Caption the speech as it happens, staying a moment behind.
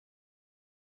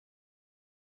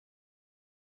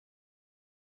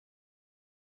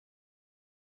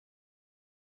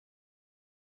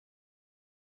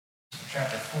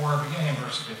chapter 4, beginning in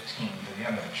verse 15 to the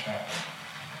end of the chapter.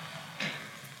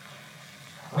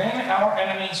 When our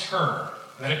enemies heard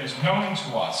that it was known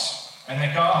to us and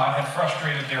that God had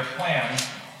frustrated their plans,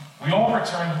 we all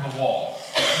returned to the wall,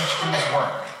 each to his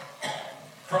work.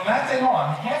 From that day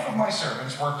on, half of my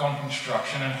servants worked on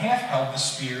construction, and half held the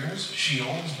spears,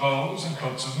 shields, bows, and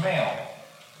coats of mail.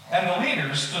 And the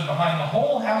leaders stood behind the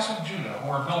whole house of Judah who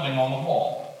were building on the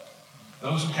wall.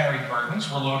 Those who carried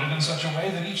burdens were loaded in such a way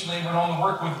that each labored on the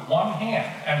work with one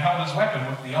hand and held his weapon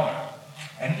with the other.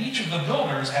 And each of the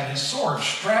builders had his sword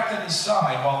strapped at his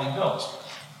side while he built.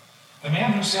 The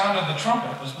man who sounded the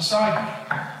trumpet was beside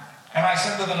me. And I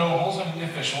said to the nobles and to the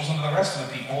officials and to the rest of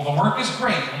the people, the work is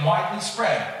great and widely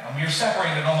spread, and we are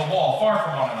separated on the wall, far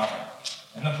from one another.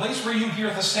 In the place where you hear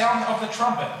the sound of the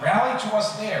trumpet, rally to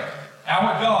us there.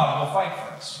 Our God will fight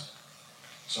for us.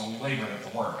 So we labored at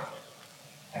the work.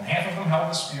 And half of them held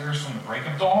the spears from the break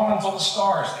of dawn until the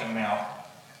stars came out.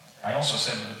 I also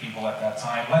said to the people at that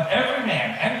time, let every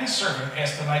man and his servant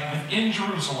pass the night within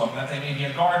Jerusalem, that they may be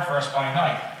a guard for us by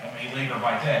night, and may labor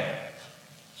by day.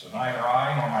 So neither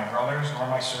I, nor my brothers, nor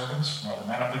my servants, nor the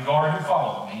men of the guard who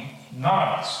followed me, none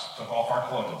of us took off our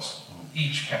clothes.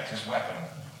 Each kept his weapon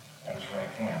at his right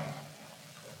hand.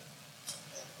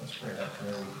 Let's pray that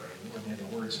prayer, we pray. Lord, may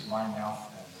the words of my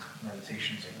mouth and the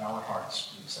meditations of our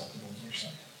hearts be acceptable in your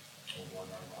sight, O Lord,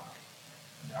 our rock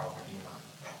and our Redeemer.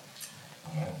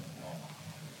 Amen.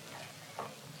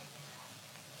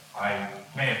 I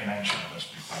may have mentioned this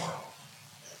before.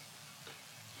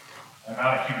 I'm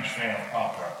not a huge fan of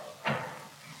opera.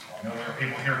 I know there are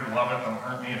people here who love it. Don't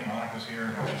hurt me. If Monica's here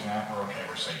and she's an opera, okay,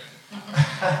 we're safe.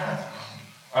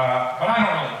 But I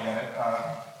don't really get it.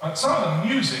 But some of the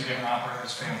music in opera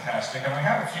is fantastic, and I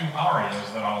have a few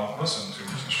arias that I'll listen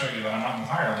to just to show you that I'm not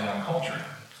entirely uncultured.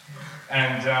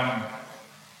 And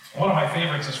one of my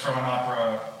favorites is from an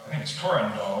opera, I think it's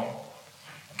Turandot,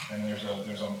 and there's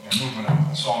a movement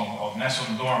of a song called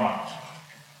Nessun Dorma.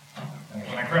 And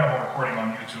it's an incredible recording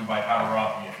on YouTube by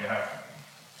Pavarotti. If you have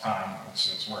time,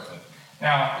 it's worth it.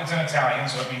 Now, it's in Italian,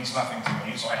 so it means nothing to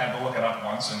me, so I had to look it up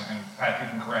once, and Pat, you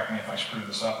can correct me if I screw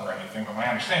this up or anything, but my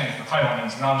understanding is the title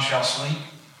means none shall sleep.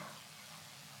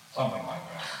 Something like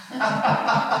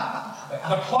that.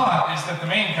 The plot is that the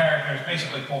main character has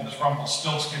basically pulled this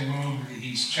Rumpelstiltskin move.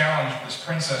 He's challenged this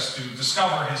princess to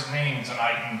discover his name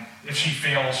tonight, and if she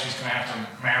fails, she's going to have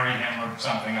to marry him or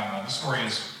something. I don't know. The story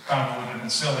is convoluted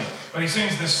and silly. But he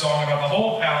sings this song about the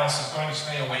whole palace is going to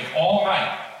stay awake all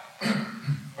night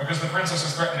because the princess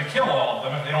has threatened to kill all of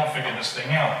them if they don't figure this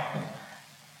thing out.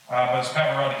 But as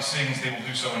Pavarotti sings, they will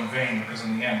do so in vain because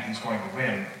in the end, he's going to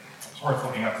win. It's worth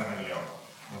looking up the video.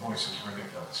 The voice is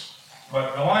ridiculous.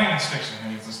 But the line that sticks with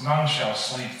me is this none shall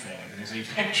sleep thing. It is a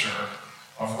picture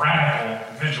of radical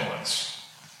vigilance.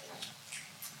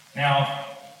 Now,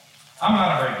 I'm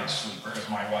not a very good sleeper, as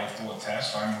my wife will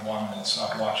attest. I'm the one that's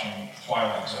up watching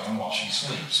Twilight Zone while she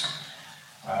sleeps.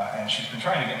 And she's been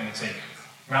trying to get me to take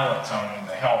melatonin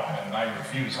to help, and I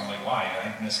refuse. I'm like, why?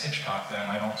 I miss Hitchcock then.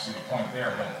 I don't see the point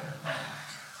there. But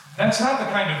that's not the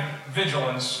kind of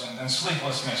vigilance and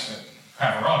sleeplessness that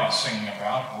Pavarotti's singing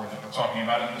about, or that we're talking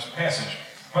about in this passage.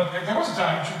 But there was a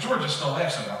time, Georgia still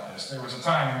laughs about this, there was a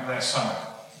time last summer,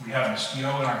 we had a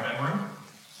mosquito in our bedroom.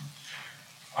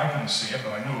 I couldn't see it,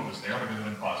 but I knew it was there because it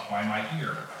had buzzed by my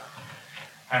ear.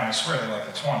 And I swear they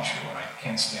like to taunt you, and I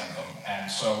can't stand them.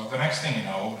 And so the next thing you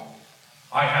know,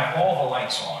 I have all the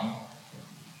lights on,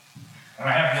 and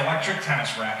I have the electric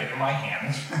tennis racket in my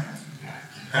hand,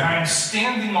 and I am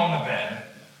standing on the bed,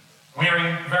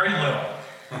 wearing very little,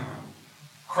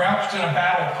 crouched in a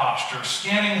battle posture,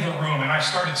 scanning the room, and I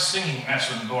started singing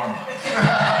Nessun Dorma.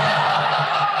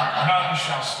 None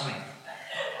shall sleep.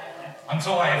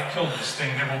 Until I have killed this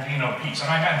thing, there will be no peace. And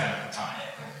I meant it at the time.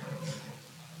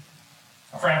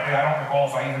 Now, frankly, I don't recall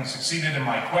if I even succeeded in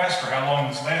my quest or how long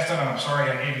this lasted, and I'm sorry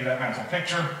I gave you that mental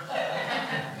picture.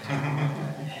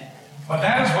 But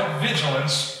that is what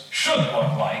vigilance should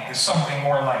look like, is something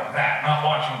more like that. Not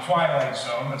watching Twilight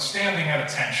Zone, but standing at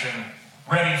attention,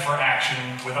 ready for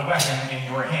action, with a weapon in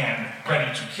your hand,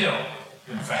 ready to kill,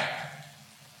 in fact.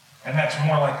 And that's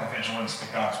more like the vigilance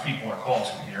that God's people are called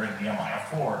to here in Nehemiah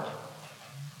 4.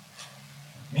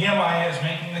 Nehemiah is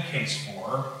making the case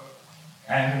for,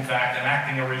 and in fact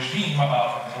enacting a regime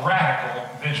of radical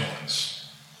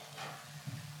vigilance.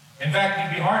 In fact,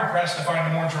 you'd be hard-pressed to find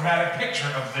a more dramatic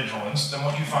picture of vigilance than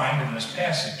what you find in this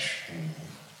passage.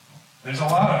 There's a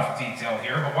lot of detail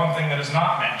here, but one thing that is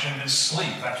not mentioned is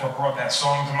sleep. That's what brought that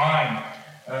song to mind.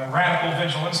 Radical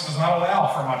vigilance does not allow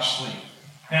for much sleep.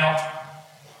 Now,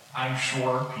 I'm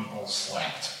sure people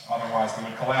slept. Otherwise, they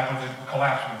would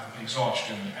collapse with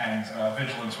exhaustion, and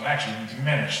vigilance would actually be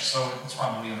diminished. So it's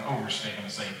probably an overstatement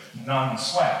to say none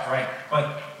slept, right?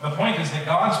 But the point is that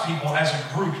God's people as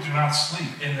a group do not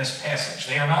sleep in this passage.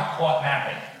 They are not caught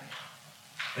napping.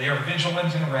 They are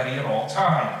vigilant and ready at all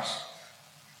times.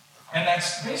 And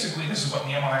that's basically, this is what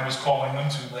Nehemiah was calling them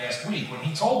to last week, when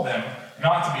he told them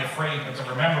not to be afraid, but to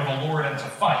remember the Lord and to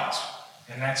fight.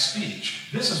 In that speech,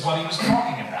 this is what he was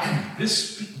talking about.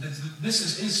 This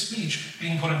is his speech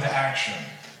being put into action.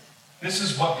 This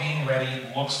is what being ready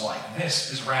looks like.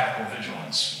 This is radical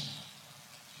vigilance.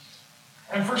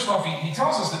 And first off, he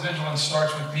tells us that vigilance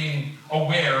starts with being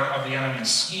aware of the enemy's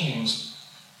schemes.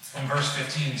 In verse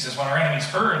 15, he says, when our enemies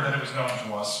heard that it was known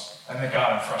to us and that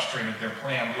God had frustrated their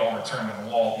plan, we all returned to the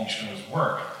wall, each to his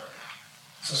work.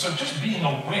 So just being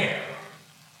aware,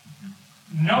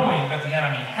 knowing that the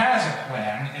enemy has a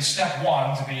plan, is step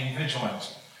one to being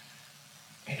vigilant.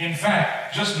 In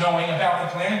fact, just knowing about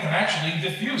the plan can actually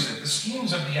diffuse it. The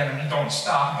schemes of the enemy don't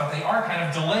stop, but they are kind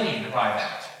of delayed by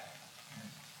that.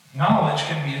 Knowledge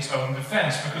can be its own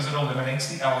defense because it eliminates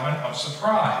the element of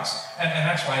surprise. And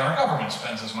that's why our government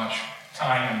spends as much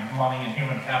time and money and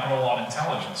human capital on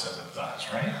intelligence as it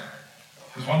does, right?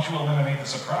 Because once you eliminate the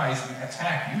surprise, the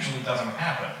attack usually doesn't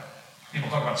happen. People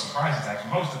talk about surprise attacks.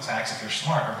 Most attacks, if you're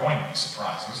smart, are going to be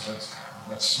surprises.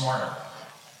 That's smarter.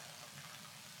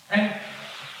 And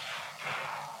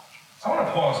I want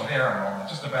to pause there a moment,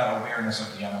 just about awareness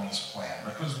of the enemy's plan,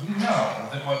 because we know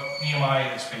that what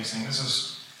Nehemiah is facing, this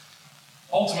is,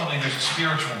 ultimately there's a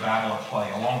spiritual battle at play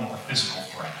along with the physical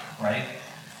threat, right?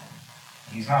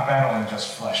 He's not battling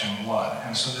just flesh and blood.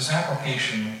 And so this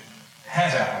application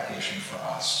has application for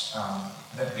us,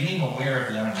 that being aware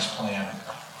of the enemy's plan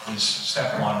is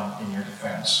step one in your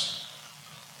defense.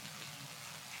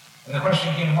 And the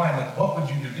question came to mind, like, what would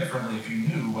you do differently if you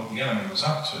knew what the enemy was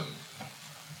up to?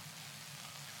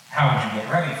 How would you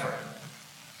get ready for it?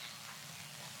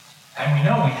 And we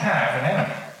know we have an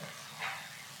enemy.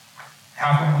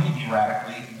 How can we be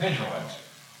radically vigilant?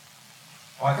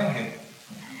 Well, I think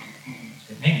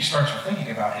it maybe starts with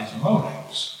thinking about his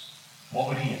motives. What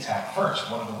would he attack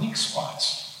first? What are the weak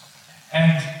spots?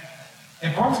 And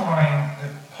it brought to mind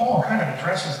that Paul kind of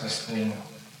addresses this thing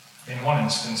in one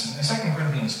instance. In 2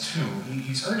 Corinthians 2,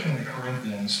 he's urging the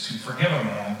Corinthians to forgive a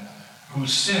man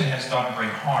whose sin has done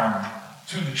great harm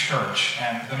to the church,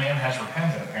 and the man has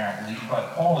repented apparently,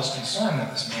 but Paul is concerned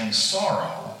that this man's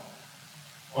sorrow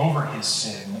over his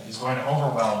sin is going to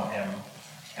overwhelm him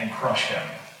and crush him.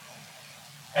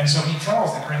 And so he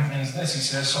tells the Corinthians this, he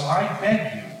says, so I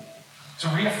beg you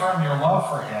to reaffirm your love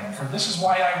for him, for this is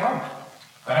why I wrote,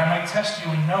 that I might test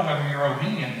you and know whether you're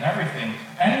obedient in everything.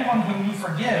 Anyone whom you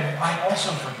forgive, I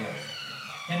also forgive.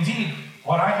 Indeed,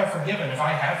 what I have forgiven, if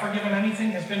I have forgiven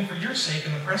anything, has been for your sake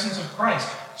in the presence of Christ,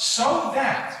 so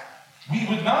that we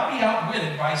would not be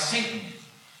outwitted by Satan,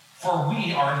 for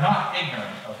we are not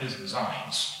ignorant of his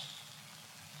designs.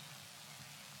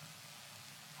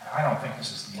 And I don't think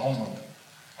this is the only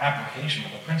application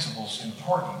of the principles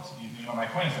important. You know, my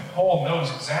point is that Paul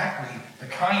knows exactly the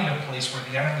kind of place where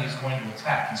the enemy is going to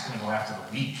attack. He's going to go after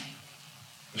the weak,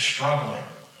 the struggling,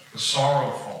 the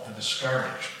sorrowful, the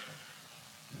discouraged.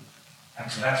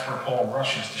 And so that's where Paul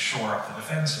rushes to shore up the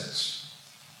defenses.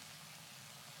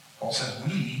 Paul says,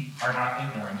 we are not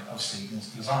ignorant of Satan's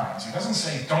designs. He doesn't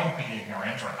say, don't be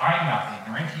ignorant, or I'm not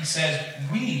ignorant. He says,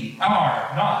 we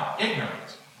are not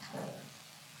ignorant.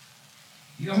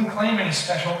 He doesn't claim any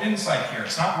special insight here.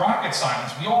 It's not rocket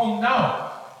science. We all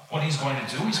know what he's going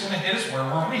to do. He's going to hit us where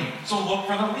we're weak. So look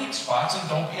for the weak spots and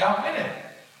don't be outwitted.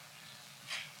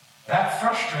 That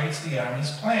frustrates the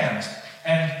enemy's plans.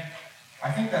 And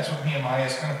I think that's what Nehemiah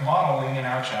is kind of modeling in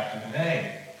our chapter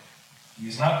today. He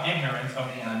is not ignorant of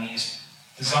the enemy's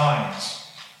designs.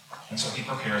 And so he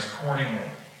prepares accordingly.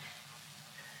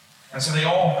 And so they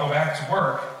all go back to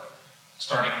work.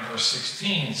 Starting in verse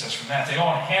 16, it says, from that day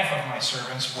on, half of my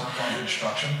servants worked on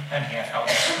construction, and half held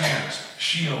spears,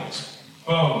 shields,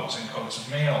 bows, and coats of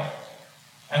mail.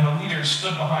 And the leaders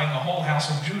stood behind the whole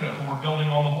house of Judah who were building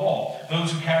on the wall.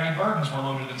 Those who carried burdens were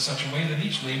loaded in such a way that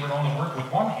each labored on the work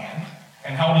with one hand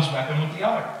and held his weapon with the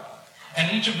other.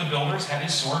 And each of the builders had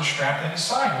his sword strapped at his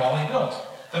side while he built.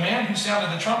 The man who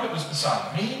sounded the trumpet was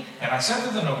beside me, and I said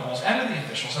to the nobles and to the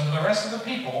officials and to the rest of the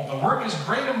people, the work is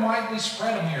great and widely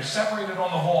spread, and we are separated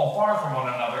on the wall far from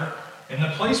one another. In the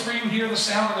place where you hear the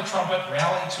sound of the trumpet,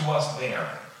 rally to us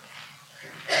there.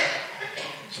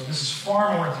 So this is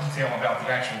far more detail about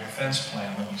the actual defense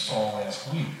plan than we saw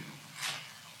last week.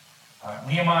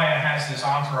 Nehemiah has this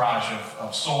entourage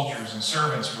of soldiers and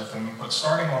servants with him, but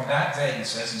starting on that day, he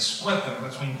says he split them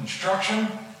between construction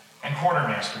and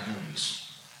quartermaster duties.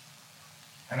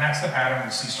 And that's the pattern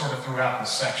we see sort of throughout this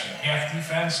section. Half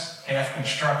defense, half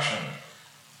construction.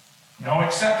 No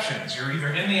exceptions. You're either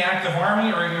in the active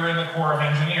army or you're in the Corps of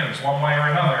Engineers, one way or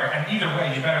another, and either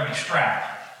way you better be strapped.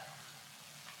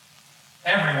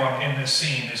 Everyone in this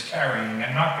scene is carrying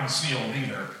and not concealed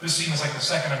either. This scene is like the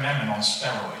Second Amendment on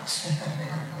steroids.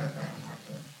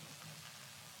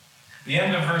 The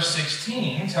end of verse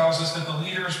 16 tells us that the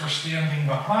leaders were standing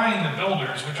behind the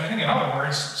builders, which I think, in other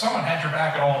words, someone had your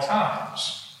back at all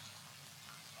times.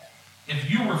 If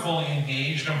you were fully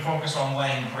engaged and focused on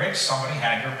laying bricks, somebody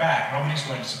had your back. Nobody's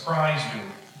going to surprise you.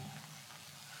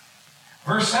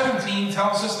 Verse 17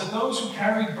 tells us that those who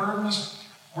carried burdens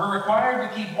were required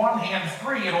to keep one hand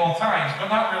free at all times, but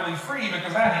not really free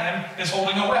because that hand is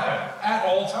holding a weapon at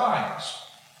all times.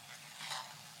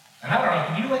 And I don't know,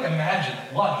 can you imagine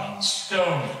lugging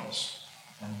stones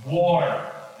and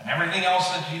water and everything else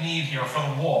that you need here for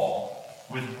the wall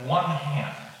with one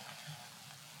hand?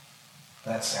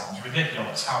 That sounds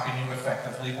ridiculous. How can you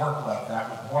effectively work like that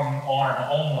with one arm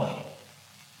only?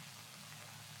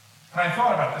 And I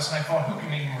thought about this, and I thought, who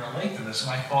can even relate to this?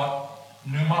 And I thought,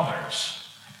 new mothers.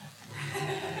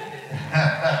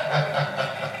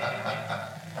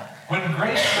 When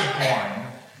Grace was born,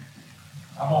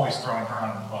 I'm always throwing her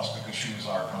under the bus because she was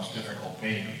our most difficult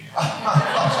baby.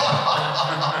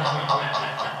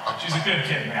 She's a good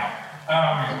kid now.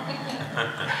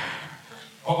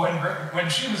 But when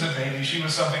she was a baby, she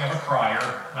was something of a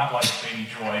crier, not like baby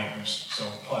Joy, who's so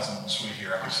pleasant and sweet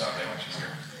here every Sunday when she's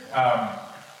here.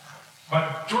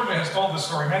 But Georgia has told this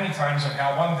story many times of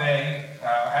how one day,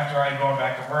 after I had gone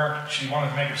back to work, she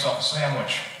wanted to make herself a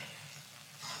sandwich.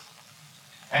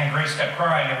 And Grace kept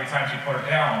crying every time she put her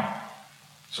down.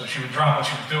 So she would drop what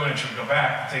she was doing and she would go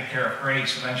back to take care of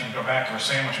Grace, and then she would go back to her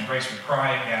sandwich and Grace would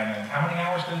cry again. And how many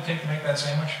hours did it take to make that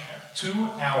sandwich? 2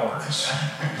 hours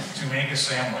to make a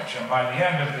sandwich. And by the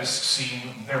end of this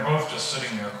scene, they're both just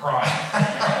sitting there crying.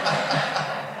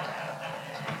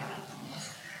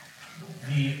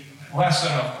 The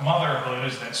lesson of motherhood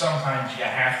is that sometimes you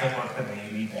have to put the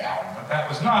baby down. But that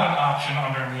was not an option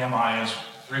under Nehemiah's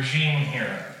regime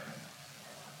here.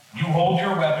 You hold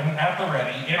your weapon at the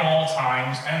ready in all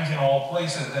times and in all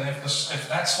places. And if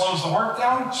that slows the work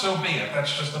down, so be it.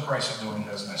 That's just the price of doing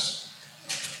business.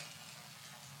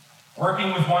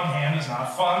 Working with one hand is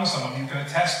not fun. Some of you can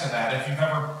attest to that. If you've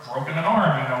ever broken an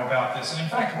arm, you know about this. And in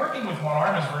fact, working with one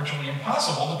arm is virtually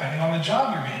impossible depending on the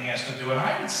job you're being asked to do. And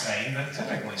I would say that,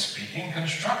 typically speaking,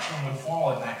 construction would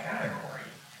fall in that category.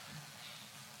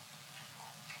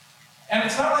 And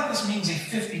it's not like this means a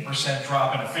 50%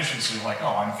 drop in efficiency, like,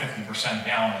 oh, I'm 50%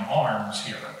 down in arms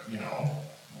here, you know.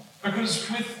 Because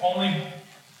if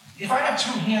I have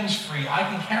 2 hands free, I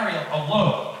can carry a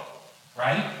load,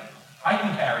 right? I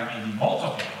can carry maybe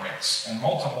multiple bricks and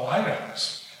multiple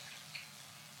items.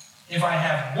 If I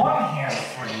have one hand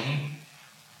free,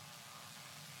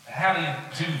 how do you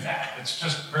do that? It's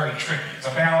just very tricky. It's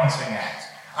a balancing act.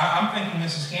 I'm thinking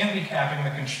this is handicapping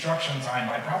the construction time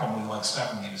by probably like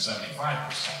 70 to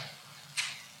 75%.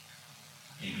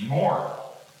 Maybe more.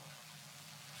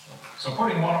 So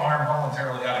putting one arm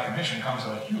voluntarily out of commission comes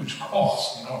at a huge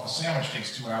cost. You know, if a sandwich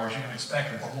takes 2 hours, you can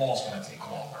expect that the wall's going to take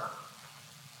longer.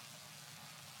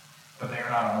 But they are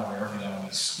not unaware of the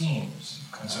enemy's schemes.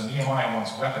 And so Nehemiah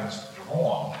wants weapons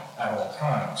drawn at all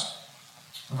times.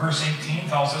 Verse 18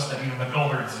 tells us that even the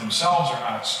builders themselves are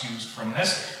not excused from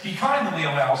this. He kindly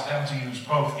allows them to use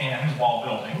both hands while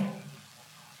building,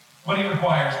 but he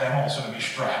requires them also to be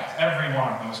strapped. Every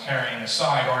one of them is carrying a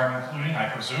sidearm, including, I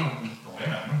presume, the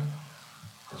women,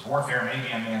 because warfare may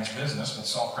be a man's business, but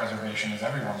self-preservation is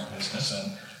everyone's business,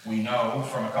 and we know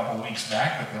from a couple weeks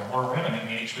back that there were women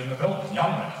engaged in the building,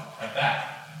 young women at that.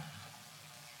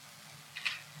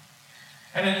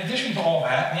 And in addition to all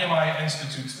that, Nehemiah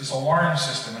institutes this alarm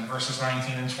system in verses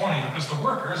 19 and 20 because the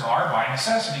workers are, by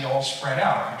necessity, all spread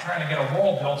out. If you're trying to get a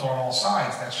wall built on all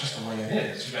sides, that's just the way it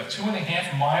is. You have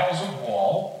 2.5 miles of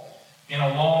wall in a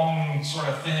long, sort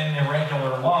of thin,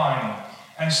 irregular line.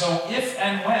 And so if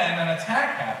and when an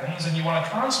attack happens and you want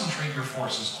to concentrate your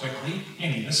forces quickly, you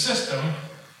need a system,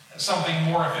 something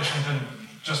more efficient than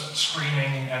just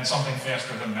screaming and something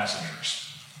faster than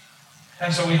messengers.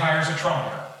 And so he hires a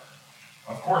trumpeter.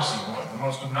 Of course he would, the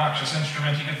most obnoxious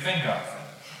instrument he could think of.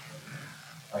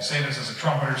 I say this as a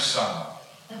trumpeter's son,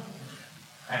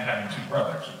 and having 2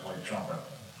 brothers who played trumpet.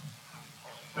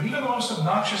 But even the most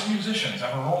obnoxious musicians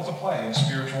have a role to play in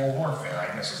spiritual warfare,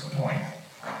 I guess is the point.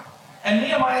 And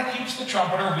Nehemiah keeps the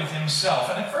trumpeter with himself.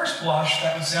 And at first blush,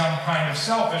 that would sound kind of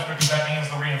selfish because that means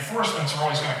the reinforcements are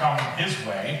always going to come his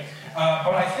way.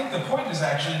 But I think the point is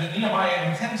actually that Nehemiah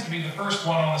intends to be the first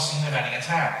one on the scene of any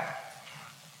attack.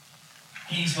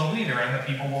 He's the leader, and the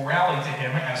people will rally to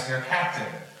him as their captain.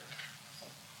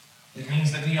 It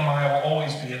means that Nehemiah will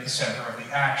always be at the center of the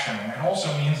action, and it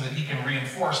also means that he can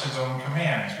reinforce his own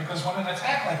commands, because when an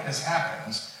attack like this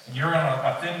happens, and you're on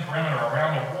a thin perimeter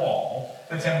around a wall,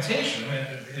 the temptation,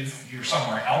 if you're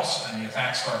somewhere else and the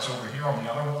attack starts over here on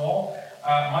the other wall,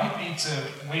 might be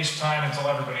to waste time until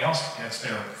everybody else gets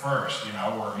there first,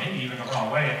 or maybe even to run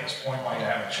away at this point while you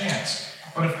have a chance.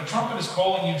 But if the trumpet is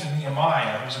calling you to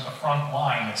Nehemiah, who's at the front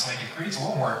line, it's like it creates a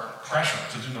little more pressure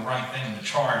to do the right thing, to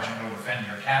charge and go defend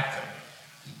your captain.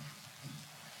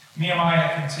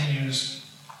 Nehemiah continues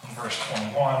in verse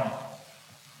 21.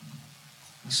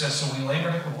 He says, "So we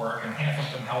labored at the work, and half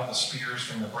of them held the spears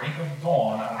from the break of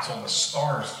dawn until the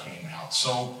stars came out."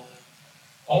 So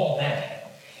all day,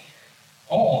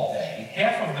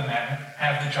 half of the men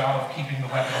have the job of keeping the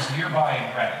weapons nearby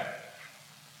and ready.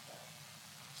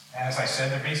 As I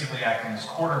said, they're basically acting as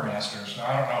quartermasters. Now,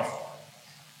 I don't know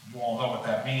if you all know what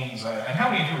that means. And how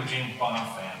many of you are James Bond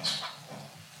fans?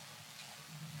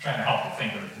 I'm trying to help you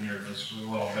think of this a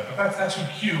little bit. But that's who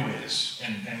Q is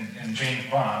in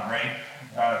James Bond, right?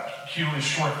 Q is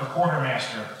short for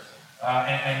quartermaster.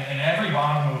 And in every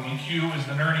Bond movie, Q is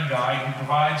the nerdy guy who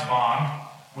provides Bond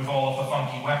with all of the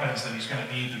funky weapons that he's going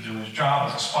to need to do his job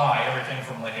as a spy. Everything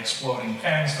from like exploding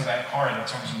pens to that car that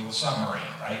turns into a submarine,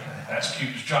 right? That's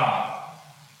Q's job.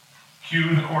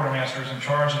 Q, the quartermaster, is in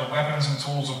charge of the weapons and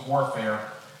tools of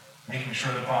warfare, making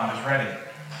sure that Bond is ready.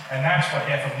 And that's what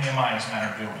half of Nehemiah's men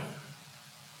are doing.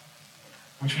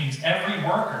 Which means every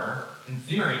worker, in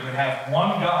theory, would have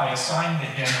one guy assigned to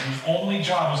him whose only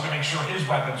job was to make sure his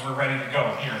weapons were ready to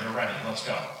go. Here, they're ready, let's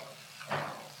go.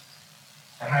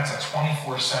 And that's a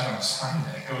 24/7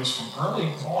 assignment. It goes from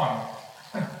early dawn.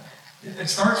 It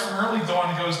starts from early dawn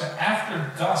and goes to after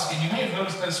dusk. And you may have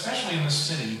noticed that, especially in the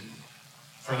city,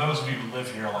 for those of you who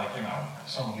live here,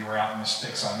 some of you are out in the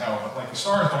sticks, I know, but the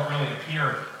stars don't really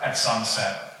appear at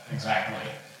sunset exactly.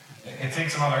 It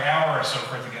takes another hour or so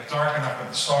for it to get dark enough that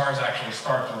the stars actually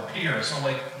start to appear. So,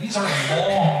 these are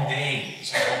long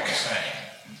days, is what we're saying.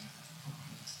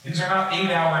 These are not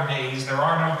 8-hour days. There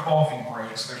are no coffee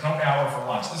breaks. There's no hour for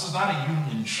lunch. This is not a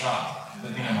union shop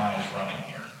that Nehemiah is running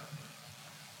here.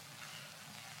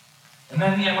 And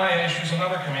then Nehemiah issues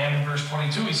another command in verse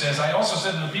 22. He says, "I also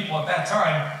said to the people at that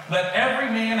time, let every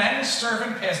man and his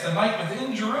servant pass the night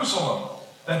within Jerusalem,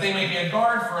 that they may be a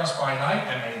guard for us by night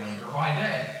and may labor by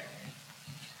day."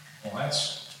 Well,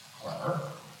 that's clever.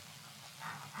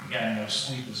 Again, no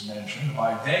sleep is mentioned.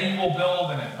 By day you will build,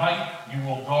 and at night you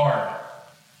will guard.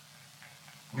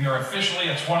 We are officially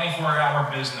a 24-hour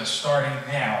business starting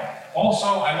now.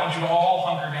 Also, I want you to all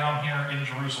hunker down here in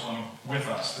Jerusalem with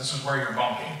us. This is where you're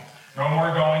bunking. No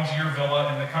more going to your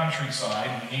villa in the countryside.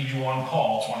 We need you on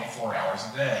call 24 hours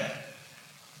a day.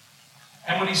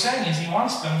 And what he's saying is he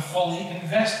wants them fully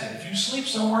invested. If you sleep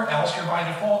somewhere else, you're by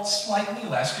default slightly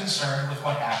less concerned with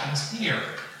what happens here.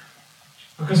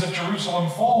 Because if Jerusalem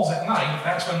falls at night,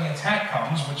 that's when the attack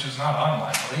comes, which is not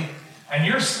unlikely, and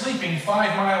you're sleeping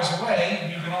 5 miles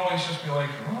away, you can always just be like,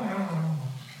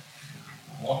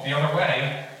 walk the other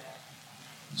way.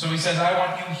 So he says, I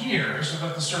want you here so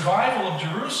that the survival of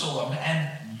Jerusalem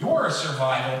and your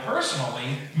survival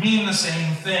personally mean the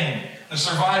same thing. The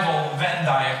survival Venn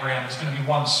diagram is going to be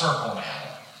one circle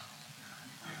now.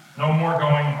 No more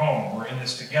going home. We're in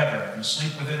this together. If you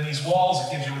sleep within these walls,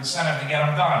 it gives you incentive to get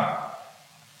them done.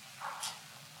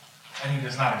 And he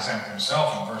does not exempt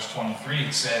himself. In verse 23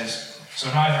 it says,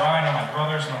 "So neither I, nor my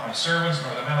brothers, nor my servants,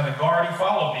 nor the men of the guard who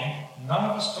followed me, none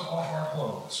of us took off our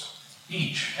clothes.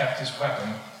 Each kept his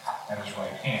weapon at his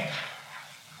right hand."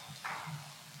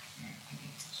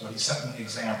 So he's setting the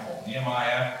example.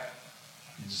 Nehemiah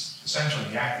is essentially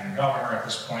the acting governor at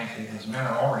this point. His men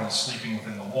are already sleeping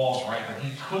within the walls, right? But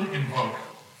he could invoke,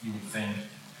 you would think,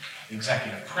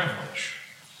 executive privilege.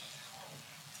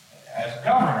 As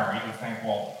governor, you would think,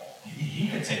 well, he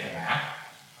could take a nap.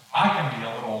 I can be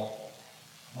a little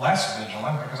less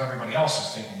vigilant because everybody else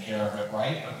is taking care of it,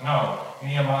 right? But no,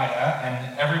 Nehemiah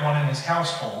and everyone in his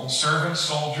household, servants,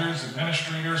 soldiers,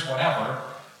 administrators, whatever,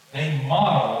 they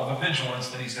model the vigilance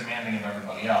that he's demanding of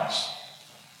everybody else.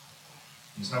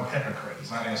 He's no hypocrite. He's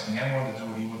not asking anyone to do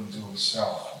what he wouldn't do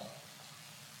himself.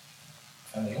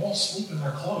 And they all sleep in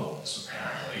their clothes,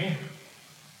 apparently.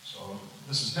 So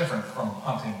this is different from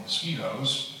hunting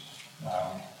mosquitoes. You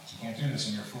can't do this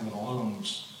in your Fruit of the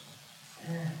Looms.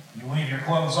 You leave your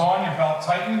clothes on, your belt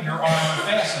tightened, your armor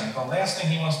fastened. The last thing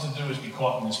he wants to do is be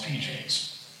caught in his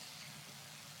PJs.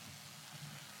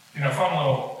 Fun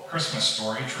little Christmas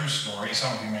story, true story.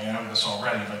 Some of you may know this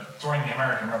already, but during the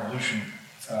American Revolution,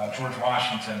 George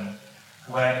Washington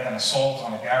led an assault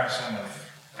on a garrison of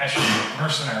Hessian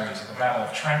mercenaries at the Battle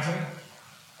of Trenton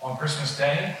on Christmas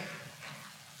Day.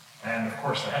 And of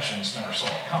course, the Hessians never saw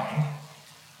it coming.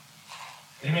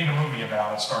 They made a movie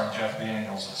about it starring Jeff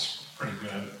Daniels. It's pretty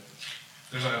good.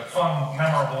 There's a fun,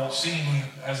 memorable scene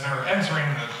as they're entering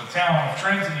the town of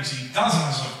Trenton. You see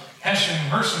dozens of Hessian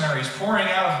mercenaries pouring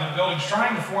out of the buildings,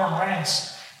 trying to form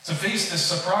ranks to face this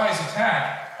surprise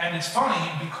attack. And it's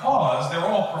funny because they're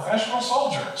all professional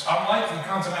soldiers, unlike the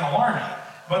Continental Army,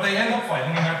 but they end up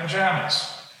fighting in their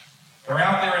pajamas. They're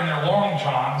out there in their long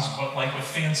johns, but like with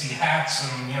fancy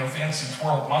hats and fancy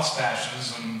twirled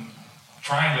mustaches, and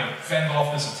trying to fend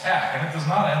off this attack. And it does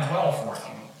not end well for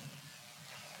them.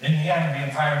 In the end, the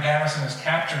entire garrison is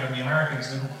captured, and the Americans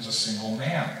didn't lose a single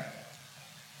man.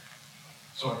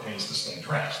 So it pays to stay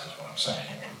dressed, is what I'm saying.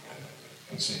 It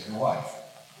could save your life.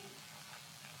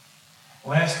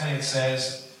 Lastly, it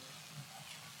says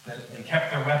that they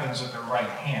kept their weapons at their right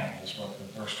hand, is what the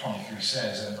verse 23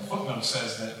 says. And the footnote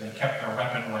says that they kept their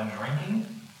weapon when drinking.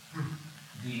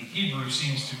 The Hebrew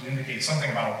seems to indicate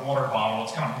something about a water bottle.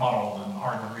 It's kind of muddled and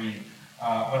hard to read.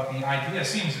 But the idea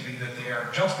seems to be that they are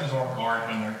just as on guard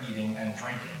when they're eating and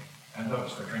drinking. And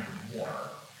notice they're drinking water.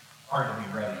 Hard to be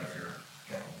ready if you're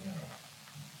getting,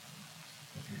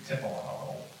 if you're tippling a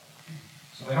little.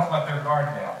 So they don't let their guard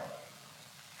down.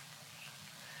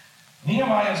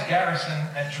 Nehemiah's garrison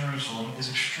at Jerusalem is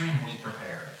extremely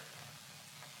prepared,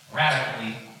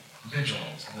 radically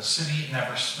vigilant. The city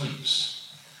never sleeps.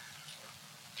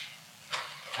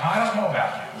 Now, I don't know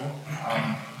about you,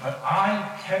 but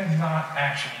I cannot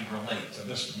actually relate to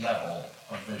this level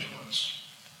of vigilance.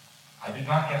 I did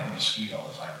not get a mosquito,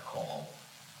 as I recall.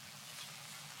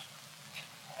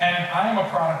 And I am a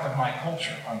product of my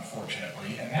culture,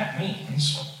 unfortunately, and that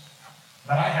means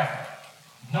that I have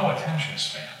no attention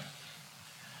span.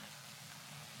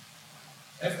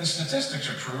 If the statistics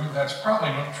are true, that's probably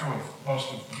not true of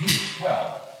most of you as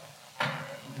well.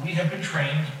 We have been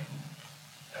trained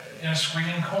in a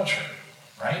screening culture,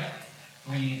 right?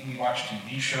 We watch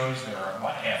TV shows that are,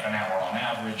 half an hour on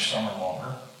average, some are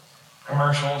longer.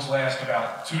 Commercials last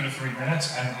about 2 to 3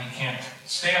 minutes, and we can't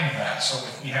stand that. So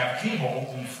if we have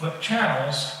cable, we flip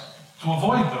channels to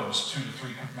avoid those 2 to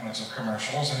 3 minutes of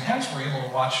commercials, and hence we're able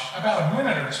to watch about a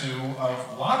minute or two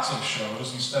of lots of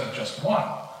shows instead of just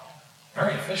one.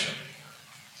 Very efficient.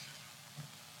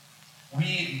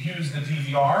 We use the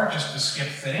DVR just to skip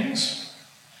things.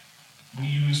 We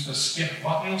use the skip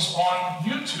buttons on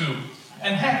YouTube.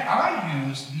 And heck, I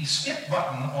use the skip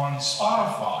button on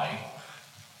Spotify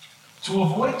to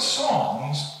avoid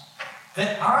songs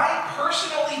that I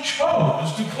personally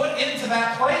chose to put into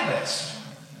that playlist,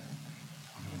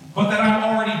 but that I'm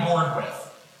already bored with.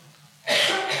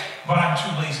 But I'm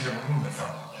too lazy to remove it from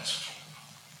the list.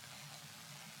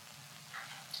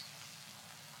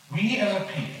 We as a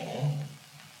people,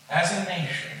 as a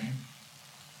nation,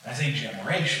 as a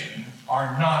generation,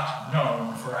 are not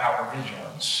known for our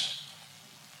vigilance.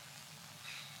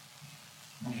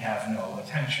 We have no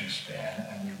attention span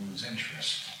and we lose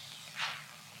interest.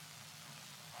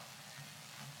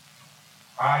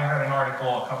 I read an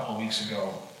article a couple of weeks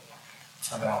ago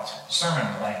about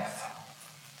sermon length.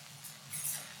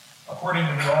 According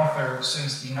to the author,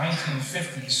 since the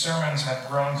 1950s, sermons have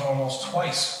grown to almost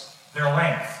twice their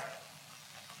length,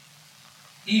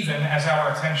 even as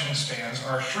our attention spans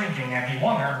are shrinking, and he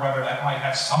wondered whether that might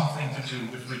have something to do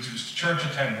with reduced church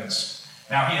attendance.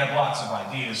 Now, he had lots of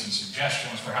ideas and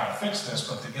suggestions for how to fix this,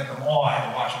 but to get them all, I had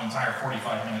to watch an entire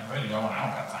 45-minute video, and I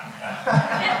don't have time for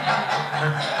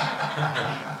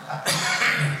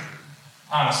that.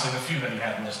 Honestly, the few that he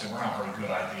had listed were not very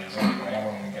good ideas anyway. I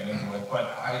won't even get into it,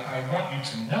 but I want you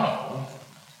to know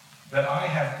that I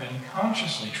have been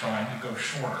consciously trying to go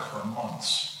shorter for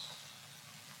months,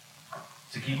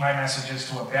 to keep my messages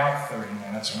to about 30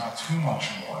 minutes or not too much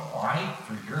more. Why?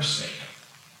 For your sake.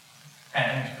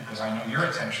 And because I know your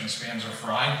attention spans are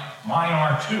fried, mine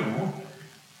are too,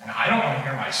 and I don't want to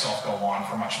hear myself go on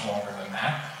for much longer than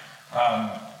that.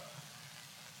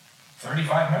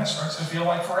 35 minutes starts to feel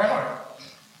like forever.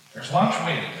 There's lunch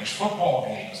waiting, there's football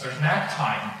games, there's nap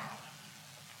time.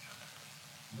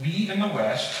 We in the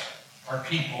West are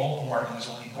people who are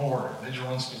easily bored.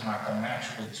 Vigilance does not come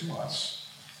naturally to us.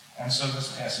 And so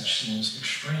this passage seems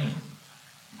extreme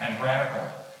and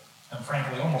radical and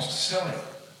frankly almost silly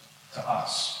to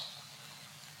us.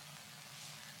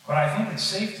 But I think it's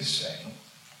safe to say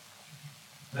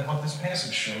that what this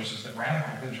passage shows is that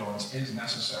radical vigilance is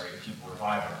necessary to keep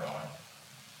revival going.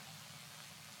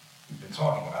 We've been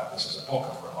talking about this as a book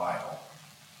of revival.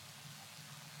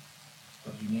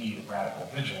 But you need radical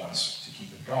vigilance to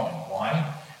keep it going.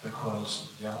 Why? Because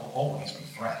there will always be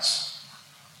threats.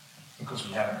 Because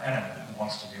we have an enemy who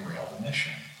wants to derail the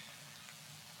mission.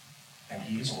 And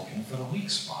he is looking for the weak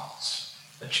spots,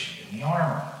 the chink in the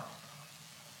armor.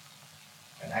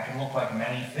 And that can look like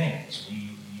many things.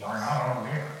 We are not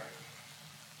unaware.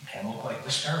 It can look like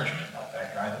discouragement, like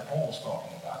that guy that Paul was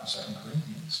talking about in 2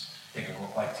 Corinthians. It can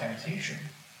look like temptation.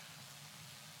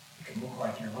 It can look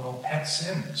like your little pet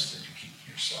sins that you keep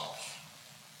to yourself.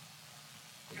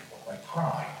 It can look like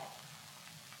pride.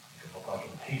 It can look like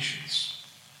impatience.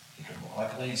 It can look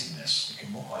like laziness. It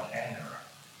can look like anger.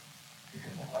 It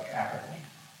can look like apathy.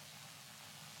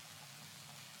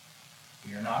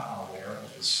 We are not unaware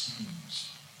of his schemes.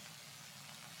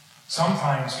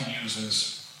 Sometimes he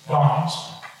uses bombs,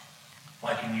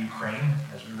 like in Ukraine,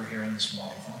 as we were hearing this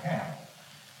morning from Pam.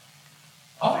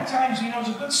 Other times he knows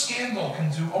a good scandal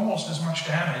can do almost as much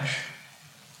damage.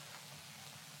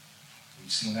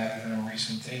 We've seen that even in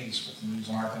recent days with the news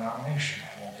in our denomination.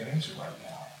 I won't get into right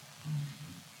now.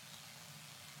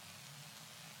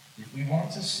 If we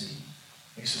want to see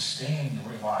a sustained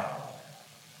revival,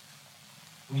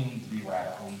 we need to be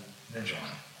radically vigilant.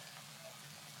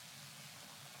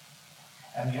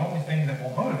 And the only thing that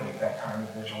will motivate that kind of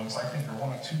vigilance, I think, are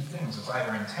one of two things. It's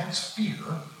either intense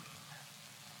fear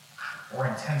or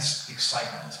intense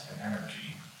excitement and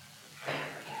energy.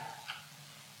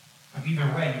 But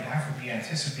either way, you have to be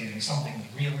anticipating something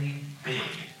really big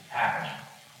happening.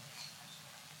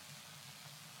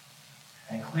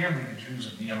 And clearly the Jews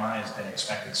of Nehemiah's day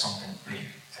expected something big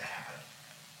to happen.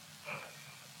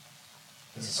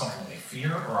 Is it something they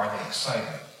fear, or are they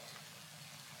excited?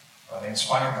 Are they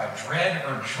inspired by dread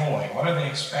or joy? What are they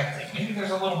expecting? Maybe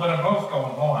there's a little bit of both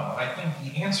going on, but I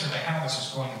think the answer to how this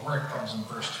is going to work comes in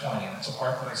verse 20, and it's a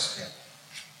part that I skipped.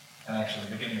 And actually,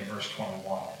 the beginning of verse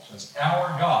 21, it says,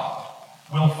 "Our God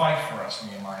will fight for us,"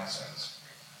 Nehemiah says.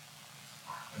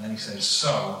 And then he says,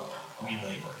 "So we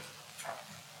labor."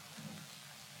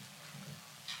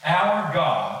 Our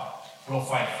God will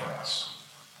fight for us,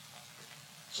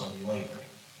 so we labor.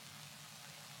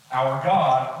 Our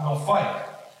God will fight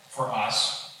for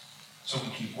us, so we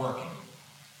keep working.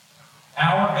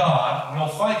 Our God will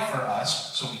fight for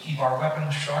us, so we keep our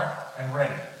weapons sharp and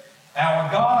ready.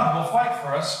 Our God will fight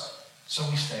for us, so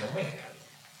we stay awake.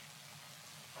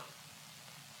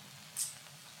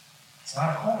 It's not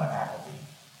a call to apathy.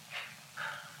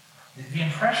 The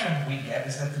impression we get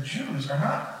is that the Jews are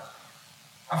not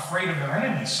afraid of their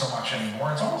enemies so much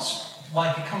anymore. It's almost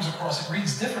like it comes across, it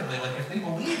reads differently. Like if they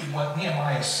believe what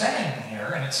Nehemiah is saying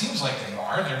here, and it seems like they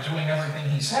are, they're doing everything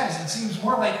he says, it seems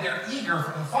more like they're eager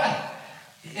for the fight.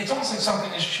 It's almost like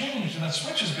something has changed and a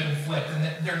switch has been flipped and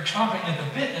they're chomping at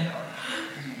the bit and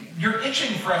you're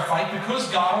itching for a fight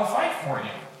because God will fight for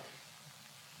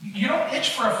you. You don't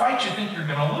itch for a fight you think you're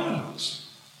going to lose.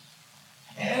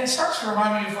 And it starts to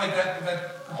remind me of like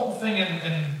that whole thing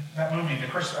in that movie, A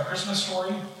Christmas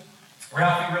Story.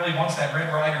 Ralphie really wants that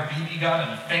Red Ryder BB gun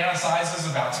and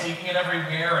fantasizes about taking it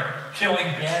everywhere and killing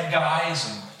bad guys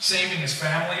and saving his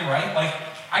family, right? Like,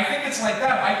 I think it's like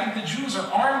that. I think the Jews are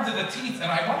armed to the teeth,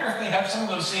 and I wonder if they have some of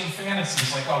those same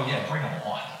fantasies, like, oh yeah, bring them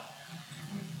on.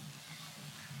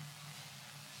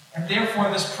 And therefore,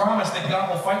 this promise that God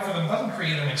will fight for them doesn't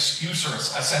create an excuse or a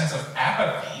sense of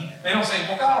apathy. They don't say,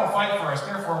 well, God will fight for us,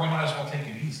 therefore we might as well take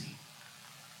it easy.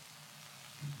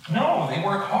 No, they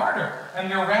work harder,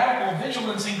 and their radical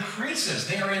vigilance increases.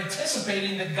 They are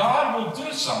anticipating that God will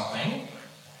do something,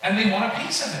 and they want a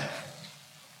piece of it.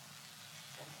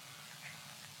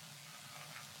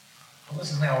 Well,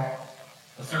 this is now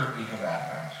the third week of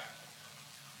Advent.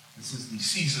 This is the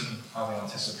season of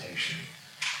anticipation,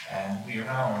 and we are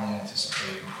not only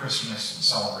anticipating Christmas and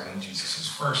celebrating Jesus'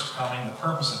 first coming. The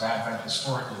purpose of Advent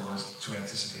historically was to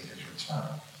anticipate his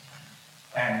return.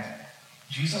 And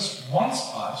Jesus wants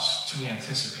us to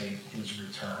anticipate his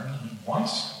return. He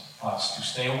wants us to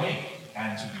stay awake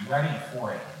and to be ready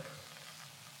for it.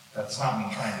 That does not mean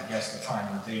trying to guess the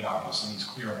time or date, obviously. He's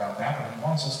clear about that, but he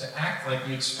wants us to act like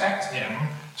we expect him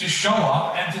to show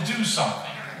up and to do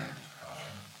something.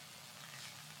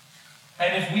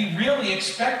 And if we really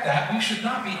expect that, we should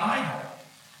not be idle.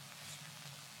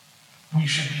 We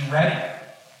should be ready.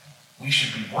 We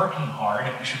should be working hard,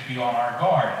 and we should be on our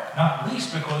guard, not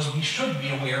least because we should be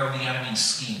aware of the enemy's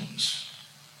schemes.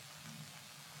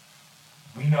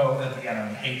 We know that the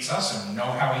enemy hates us, and we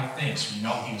know how he thinks. We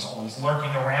know he is always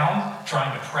lurking around,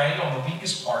 trying to prey on the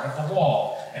weakest part of the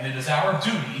wall. And it is our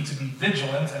duty to be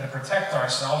vigilant and to protect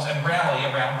ourselves and rally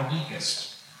around the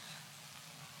weakest.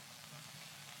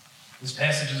 This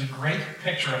passage is a great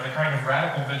picture of the kind of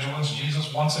radical vigilance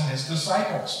Jesus wants in his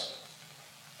disciples.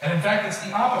 And in fact, it's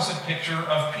the opposite picture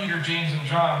of Peter, James, and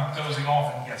John dozing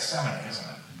off in Gethsemane, isn't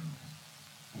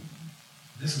it?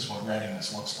 This is what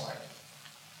readiness looks like.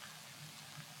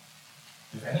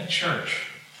 If any church,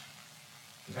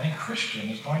 if any Christian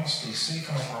is going to stay safe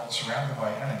in a world surrounded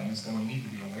by enemies, then we need to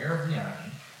be aware of the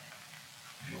enemy,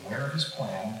 be aware of his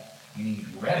plan, we need to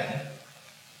be ready,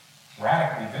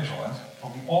 radically vigilant,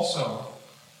 but we also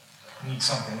need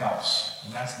something else,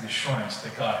 and that's the assurance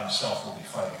that God himself will be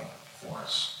fighting for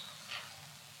us.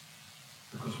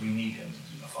 Because we need him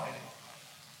to do the fighting.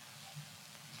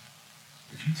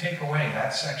 If you take away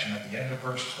that section at the end of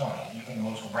verse 20, even the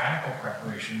most radical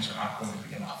preparations are not going to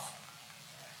be enough.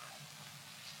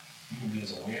 You can be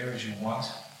as aware as you want,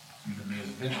 you can be as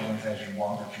vigilant as you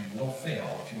want, but you will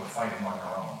fail if you are fighting on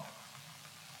your own.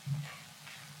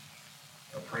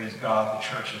 But praise God, the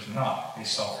church is not a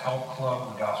self-help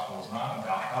club. The gospel is not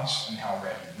about us and how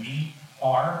ready we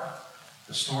are.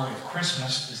 The story of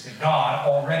Christmas is that God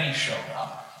already showed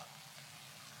up.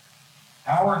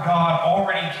 Our God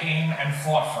already came and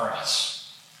fought for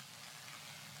us.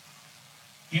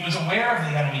 He was aware of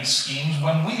the enemy's schemes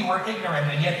when we were ignorant,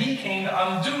 and yet he came to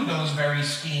undo those very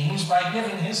schemes by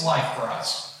giving his life for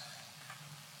us.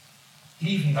 He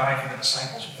even died for the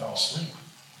disciples who fell asleep.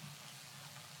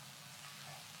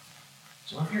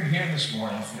 So if you're here this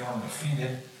morning feeling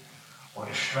defeated or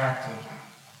distracted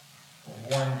or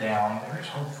worn down, there is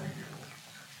hope for you.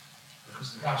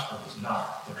 Because the gospel does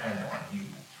not depend on you.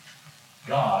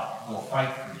 God will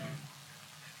fight for you.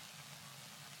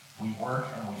 We work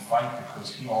and we fight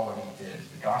because he already did.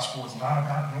 The gospel is not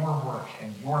about your work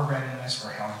and your readiness or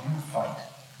how you fight.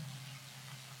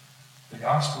 The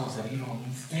gospel is that even when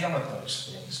you fail at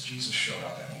those things, Jesus showed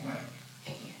up anyway.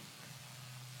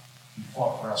 He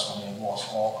fought for us when we had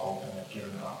lost all hope and had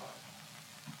given up.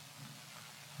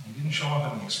 He didn't show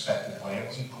up in the expected way. It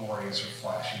wasn't glorious or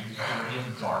flashy. It was dirty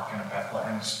and dark in a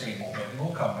Bethlehem stable, but he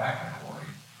will come back in glory.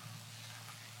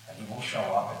 And he will show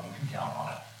up, and you can count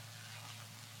on it.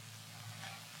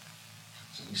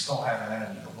 So we still have an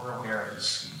enemy, but we're aware of his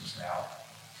schemes now.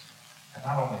 And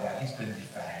not only that, he's been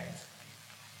defanged.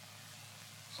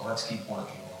 So let's keep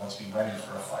working, and let's be ready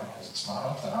for a fight, because it's not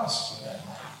up to us again.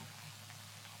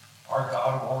 Our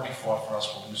God, who already fought for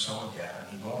us, will do so again, and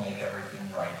he will make everything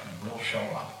right. He will show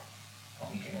up, and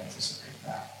we can anticipate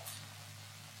that.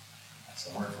 That's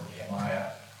the word from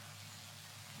Nehemiah.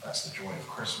 That's the joy of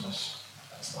Christmas.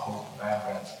 That's the hope of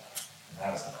Advent. And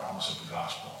that is the promise of the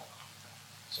gospel.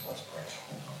 So let's pray.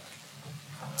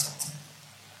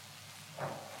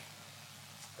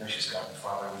 Gracious God and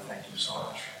Father, we thank you so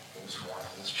much for this morning,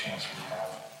 this chance we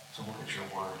have to look at your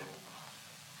word.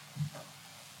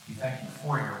 We thank you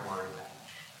for your word.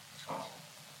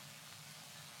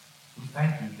 We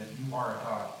thank you that you are a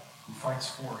God who fights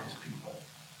for his people.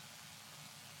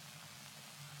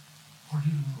 Lord,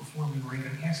 even before we were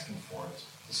even asking for it,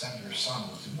 to send your son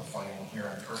to do the fighting here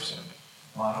in person,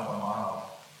 mano a mano.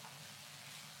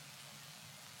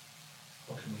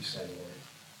 What can we say, Lord?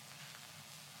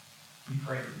 We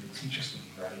pray that you teach us to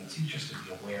be ready, teach us to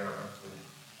be aware of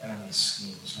the enemy's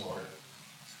schemes, Lord.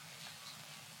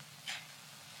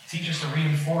 Teach us to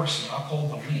reinforce and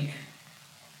uphold the weak,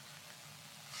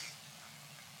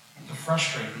 to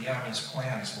frustrate the enemy's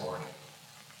plans, Lord.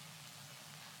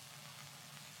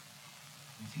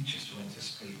 And teach us to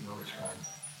anticipate your return.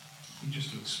 Teach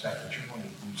us to expect that you're going to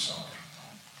do something.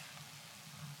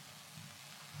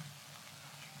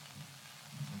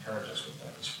 Encourage us with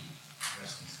that this week.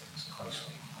 Rest these things in Christ's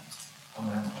name.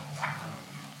 Amen.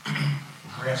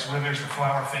 The grass withers, the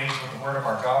flower fades, but the word of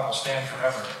our God will stand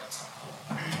forever.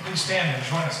 Please stand and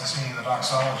join us in singing the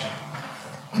doxology.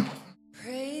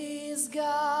 Praise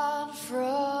God.